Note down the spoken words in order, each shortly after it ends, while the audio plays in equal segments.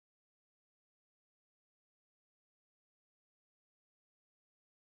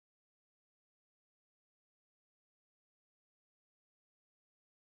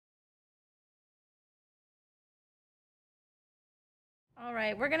All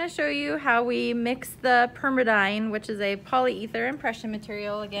right, we're gonna show you how we mix the Permadyne, which is a polyether impression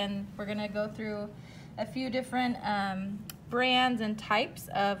material. Again, we're gonna go through a few different brands and types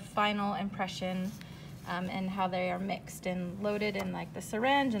of final impression and how they are mixed and loaded in like the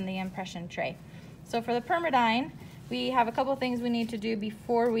syringe and the impression tray. So for the Permadyne, we have a couple things we need to do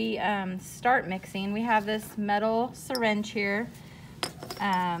before we start mixing. We have this metal syringe here.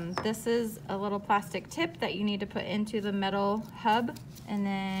 This is a little plastic tip that you need to put into the metal hub, and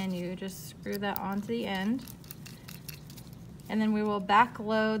then you just screw that onto the end. And then we will back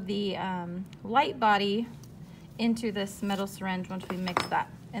load the light body into this metal syringe once we mix that.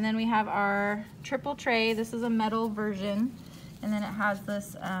 And then we have our triple tray. This is a metal version, and then it has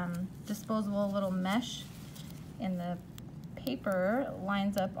this disposable little mesh, and the paper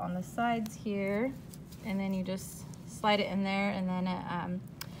lines up on the sides here, and then you just slide it in there, and then it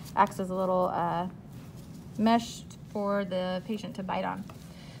acts as a little mesh for the patient to bite on.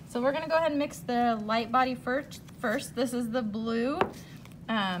 So we're gonna go ahead and mix the light body first. This is the blue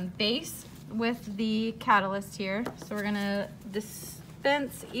base with the catalyst here. So we're gonna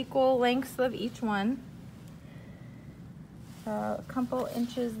dispense equal lengths of each one. A couple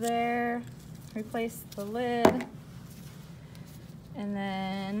inches there, replace the lid, and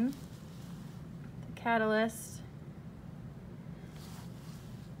then the catalyst.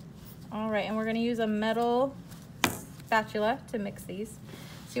 All right, and we're gonna use a metal spatula to mix these.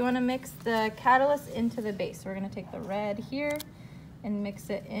 So you wanna mix the catalyst into the base. So we're gonna take the red here and mix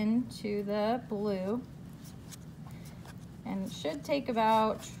it into the blue. And it should take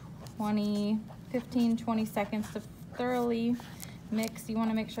about 15, 20 seconds to thoroughly mix. You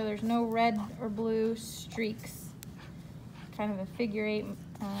wanna make sure there's no red or blue streaks. Kind of a figure 8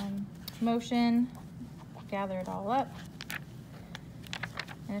 motion. Gather it all up.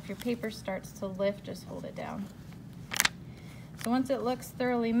 And if your paper starts to lift, just hold it down. So once it looks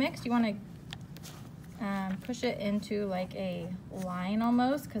thoroughly mixed, you want to push it into like a line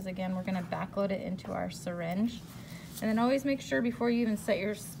almost, because again, we're going to backload it into our syringe. And then always make sure before you even set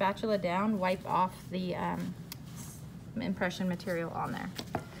your spatula down, wipe off the impression material on there.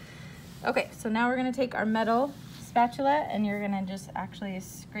 Okay, so now we're going to take our metal spatula, and you're going to just actually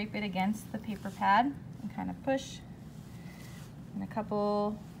scrape it against the paper pad and kind of push. And a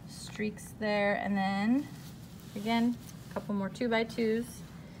couple streaks there, and then again a couple more 2x2s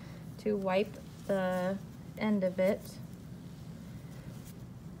to wipe the end of it.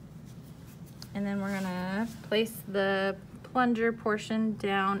 And then we're gonna place the plunger portion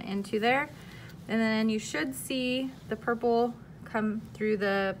down into there, and then you should see the purple come through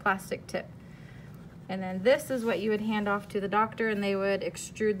the plastic tip. And then this is what you would hand off to the doctor, and they would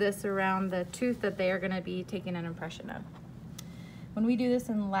extrude this around the tooth that they are gonna be taking an impression of. When we do this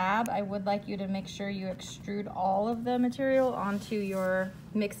in lab, I would like you to make sure you extrude all of the material onto your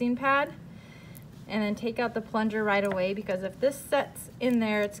mixing pad, and then take out the plunger right away, because if this sets in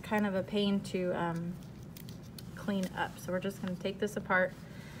there, it's kind of a pain to clean up. So we're just gonna take this apart.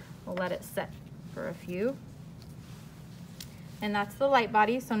 We'll let it set for a few. And that's the light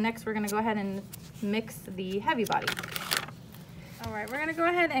body. So next we're gonna go ahead and mix the heavy body. All right, we're gonna go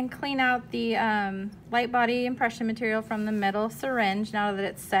ahead and clean out the light body impression material from the metal syringe now that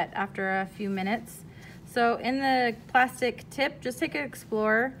it's set after a few minutes. So in the plastic tip, just take an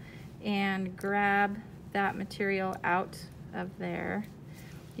Explorer and grab that material out of there.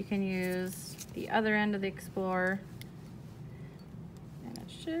 You can use the other end of the Explorer, and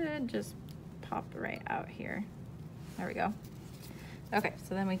it should just pop right out here. There we go. Okay,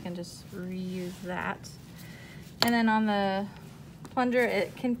 so then we can just reuse that. And then on the plunger,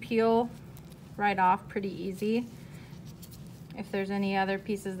 it can peel right off pretty easy. If there's any other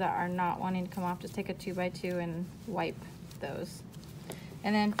pieces that are not wanting to come off, just take a 2x2 and wipe those.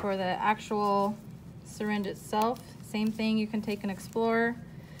 And then for the actual syringe itself, same thing. You can take an Explorer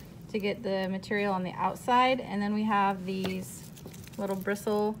to get the material on the outside, and then we have these little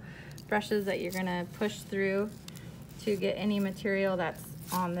bristle brushes that you're gonna push through to get any material that's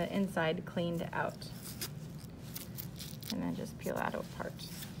on the inside cleaned out. And then just peel that apart.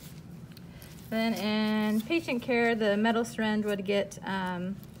 Then in patient care, the metal syringe would get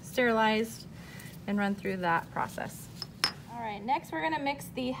sterilized and run through that process. All right, next we're gonna mix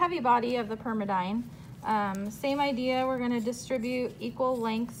the heavy body of the Permadyne. Same idea, we're gonna distribute equal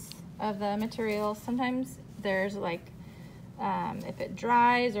lengths of the material. Sometimes there's like, if it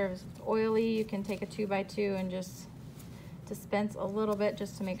dries or if it's oily, you can take a 2x2 and just dispense a little bit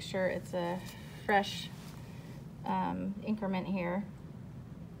just to make sure it's a fresh increment here.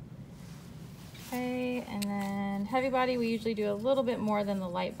 Okay, and then heavy body, we usually do a little bit more than the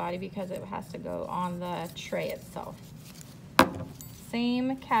light body because it has to go on the tray itself.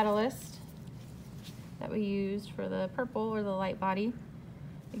 same catalyst that we used for the purple or the light body.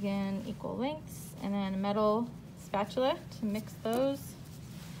 Again, equal lengths, and then a metal spatula to mix those.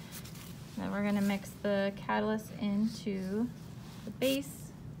 Then we're gonna mix the catalyst into the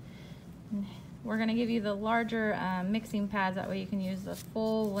base. And we're gonna give you the larger mixing pads, that way you can use the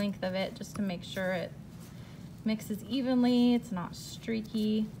full length of it just to make sure it mixes evenly, it's not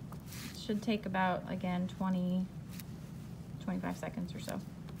streaky. It should take about, again, 25 seconds or so.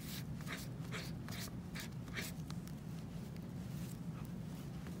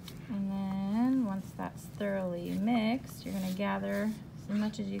 And then once that's thoroughly mixed, you're gonna gather as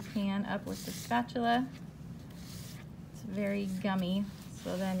much as you can up with the spatula. It's very gummy,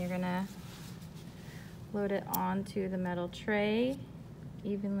 so then you're gonna load it onto the metal tray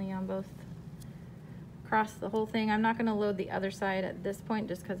evenly on both, across the whole thing. I'm not gonna load the other side at this point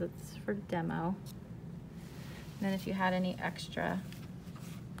just because it's for demo. And then if you had any extra,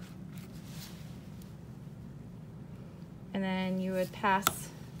 and then you would pass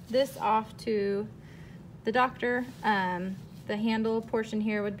this off to the doctor. The handle portion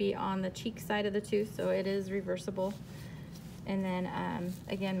here would be on the cheek side of the tooth, so it is reversible. And then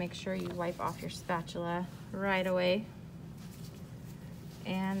again, make sure you wipe off your spatula right away.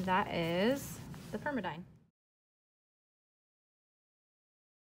 And that is the PermaDyn.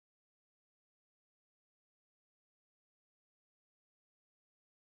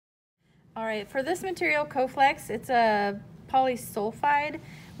 All right, for this material, Coflex, it's a polysulfide.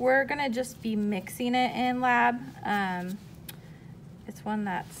 We're gonna just be mixing it in lab. It's one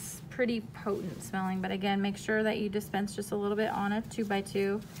that's pretty potent smelling, but again, make sure that you dispense just a little bit on a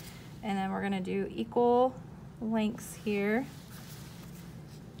 2x2. And then we're gonna do equal lengths here.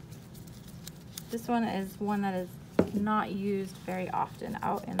 This one is one that is not used very often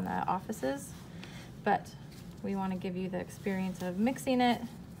out in the offices, but we wanna give you the experience of mixing it,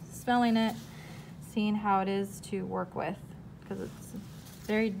 smelling it, seeing how it is to work with, because it's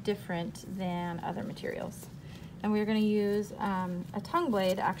very different than other materials. And we're going to use a tongue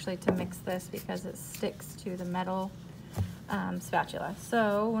blade actually to mix this because it sticks to the metal spatula.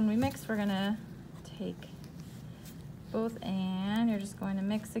 So when we mix, we're going to take both, and you're just going to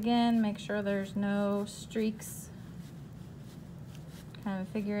mix again, make sure there's no streaks, kind of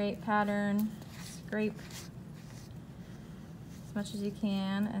a figure 8 pattern, scrape as much as you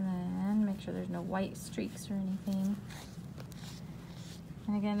can, and then make sure there's no white streaks or anything.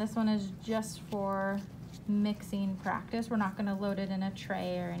 And again, this one is just for mixing practice. We're not going to load it in a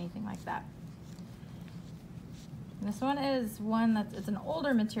tray or anything like that. And this one is one that's, it's an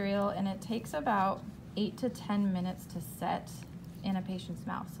older material, and it takes about 8 to 10 minutes to set in a patient's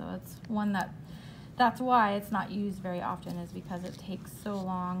mouth. So it's one that's why it's not used very often, is because it takes so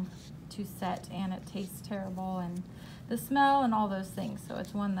long to set and it tastes terrible, and the smell and all those things. So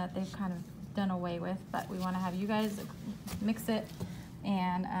it's one that they've kind of done away with, but we want to have you guys mix it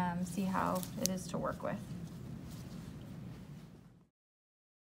and see how it is to work with.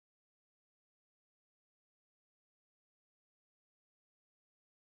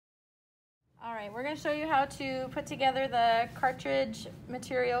 All right, we're going to show you how to put together the cartridge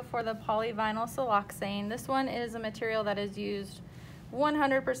material for the polyvinyl siloxane. This one is a material that is used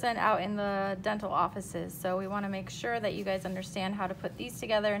 100% out in the dental offices, so we want to make sure that you guys understand how to put these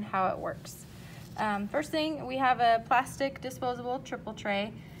together and how it works. First thing, we have a plastic disposable triple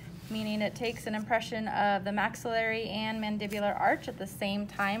tray, meaning it takes an impression of the maxillary and mandibular arch at the same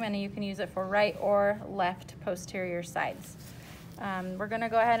time, and you can use it for right or left posterior sides. We're going to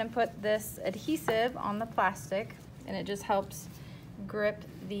go ahead and put this adhesive on the plastic, and it just helps grip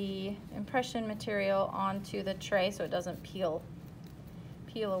the impression material onto the tray so it doesn't peel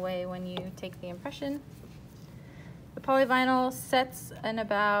away when you take the impression. The polyvinyl sets in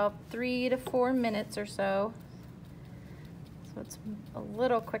about 3 to 4 minutes or so, so it's a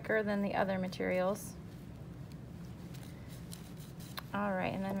little quicker than the other materials. All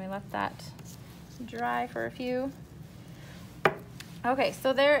right, and then we let that dry for a few. Okay,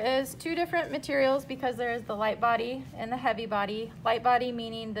 so there is 2 different materials because there is the light body and the heavy body. Light body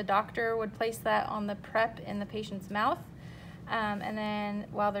meaning the doctor would place that on the prep in the patient's mouth. And then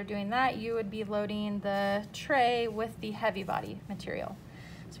while they're doing that, you would be loading the tray with the heavy body material.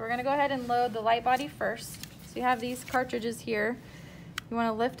 So we're gonna go ahead and load the light body first. So you have these cartridges here. You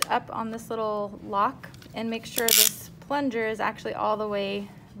wanna lift up on this little lock and make sure this plunger is actually all the way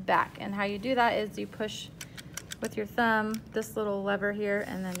back. And how you do that is you push with your thumb this little lever here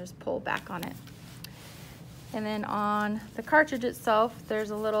and then just pull back on it. And then on the cartridge itself, there's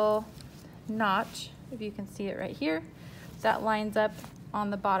a little notch, if you can see it right here, that lines up on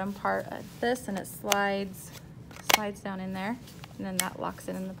the bottom part of this, and it slides down in there. and then that locks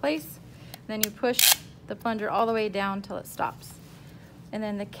it into place. And then you push the plunger all the way down till it stops. And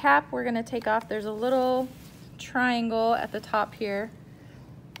then the cap we're gonna take off. There's a little triangle at the top here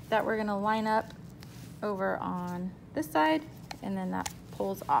that we're gonna line up over on this side, and then that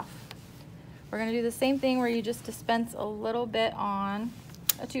pulls off. We're gonna do the same thing where you just dispense a little bit on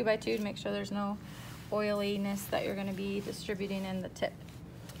a 2x2 to make sure there's no oiliness that you're gonna be distributing in the tip.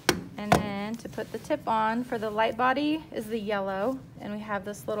 And then to put the tip on for the light body is the yellow, and we have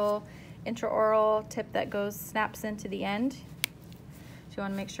this little intraoral tip that snaps into the end. So you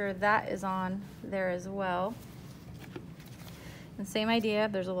wanna make sure that is on there as well. And same idea,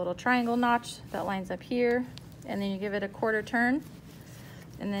 there's a little triangle notch that lines up here, and then you give it a quarter turn,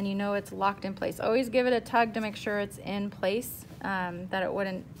 and then you know it's locked in place. Always give it a tug to make sure it's in place, that it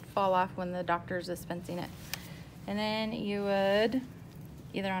wouldn't fall off when the doctor's dispensing it. And then you would,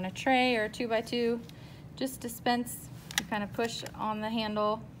 either on a tray or a 2x2, just dispense. You kind of push on the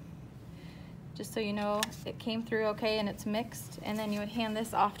handle, just so you know it came through okay and it's mixed. And then you would hand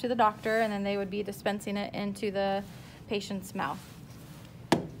this off to the doctor, and then they would be dispensing it into the patient's mouth.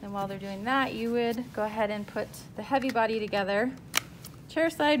 And while they're doing that, you would go ahead and put the heavy body together. Chair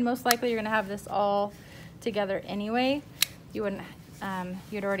side, most likely you're gonna have this all together anyway. You wouldn't,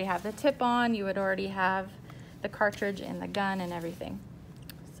 you'd already have the tip on, you would already have the cartridge and the gun and everything.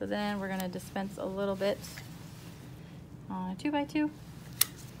 So then we're gonna dispense a little bit on a 2x2.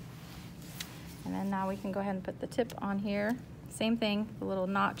 And then now we can go ahead and put the tip on here. Same thing, the little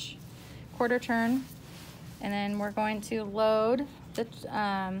notch, quarter turn. And then we're going to load the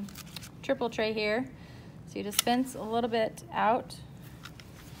triple tray here. So you dispense a little bit out,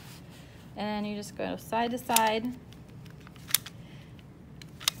 and then you just go side to side.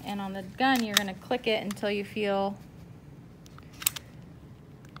 And on the gun, you're gonna click it until you feel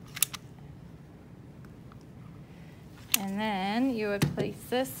and then you would place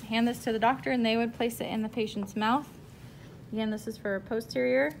this, hand this to the doctor, and they would place it in the patient's mouth. Again, this is for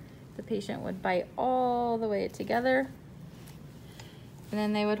posterior. The patient would bite all the way together, and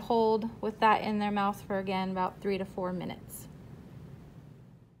then they would hold with that in their mouth for, again, about 3 to 4 minutes.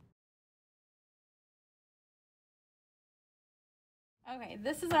 Okay,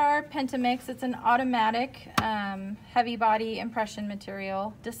 this is our Pentamix. It's an automatic heavy body impression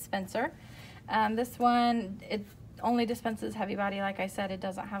material dispenser. This one, it only dispenses heavy body. Like I said, it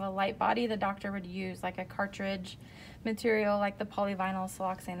doesn't have a light body. The doctor would use like a cartridge material like the polyvinyl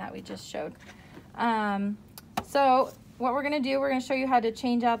siloxane that we just showed. So what we're gonna do, we're gonna show you how to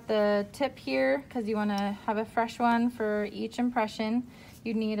change out the tip here, because you wanna have a fresh one for each impression.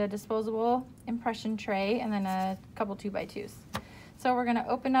 You need a disposable impression tray and then a couple 2x2s. So we're gonna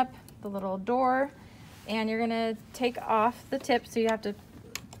open up the little door, and you're gonna take off the tip. So you have to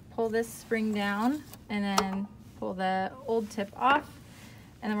pull this spring down and then pull the old tip off.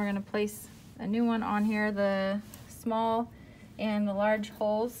 And then we're gonna place a new one on here. The small and the large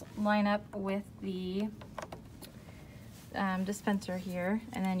holes line up with the dispenser here.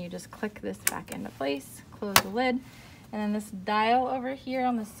 And then you just click this back into place, close the lid. And then this dial over here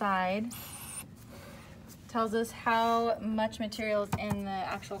on the side tells us how much material is in the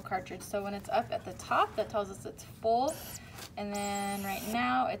actual cartridge. So when it's up at the top, that tells us it's full. And then right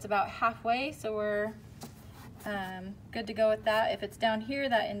now it's about halfway, so we're good to go with that. If it's down here,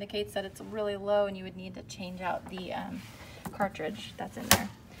 that indicates that it's really low and you would need to change out the cartridge that's in there.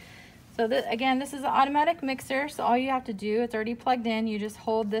 So again, this is an automatic mixer, so all you have to do, it's already plugged in, you just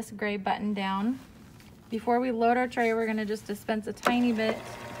hold this gray button down. Before we load our tray, we're gonna just dispense a tiny bit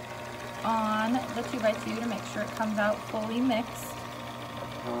on the 2x2 to make sure it comes out fully mixed.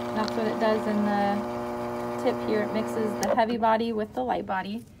 That's what it does in the tip here. It mixes the heavy body with the light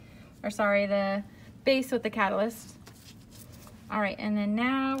body, or sorry, the base with the catalyst. All right, and then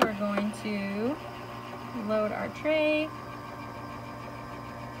now we're going to load our tray.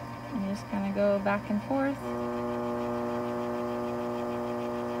 And just kind of go back and forth.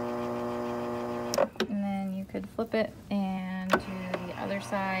 And then you could flip it and do the other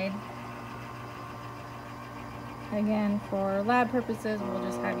side. Again, for lab purposes, we'll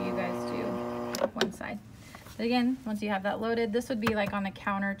just have you guys do one side. But again, once you have that loaded, this would be like on the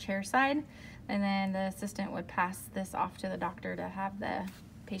counter chair side, and then the assistant would pass this off to the doctor to have the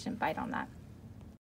patient bite on that.